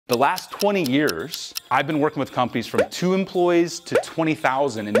The last 20 years, I've been working with companies from 2 employees to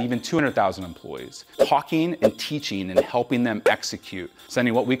 20,000 and even 200,000 employees, talking and teaching and helping them execute,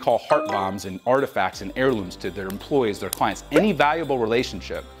 sending what we call heart bombs and artifacts and heirlooms to their employees, their clients, any valuable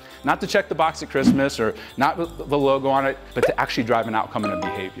relationship. Not to check the box at Christmas or not with the logo on it, but to actually drive an outcome and a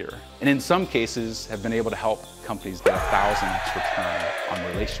behavior. And in some cases, have been able to help companies get 1,000x return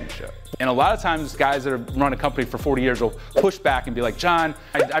on relationship. And a lot of times, guys that have run a company for 40 years will push back and be like, John,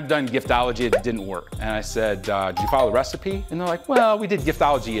 I've done Giftology, it didn't work. And I said, did you follow the recipe? And they're like, well, we did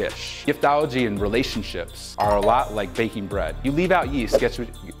Giftology-ish. Giftology and relationships are a lot like baking bread. You leave out yeast, guess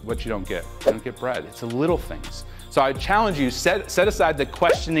what you don't get? You don't get bread. It's the little things. So I challenge you, set aside the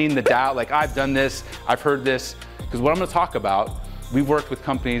questioning, the doubt, like I've done this, I've heard this, because what I'm gonna talk about, we've worked with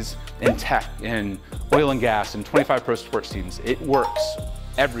companies in tech, in oil and gas, and 25 pro sports teams. It works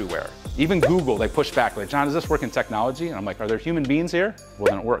everywhere. Even Google, they push back, like, John, does this work in technology? And I'm like, are there human beings here? Well,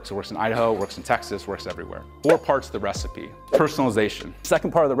 then it works. It works in Idaho, it works in Texas, it works everywhere. 4 parts of the recipe. Personalization.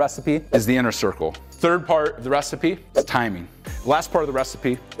 Second part of the recipe is the inner circle. Third part of the recipe is timing. The last part of the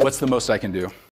recipe, what's the most I can do?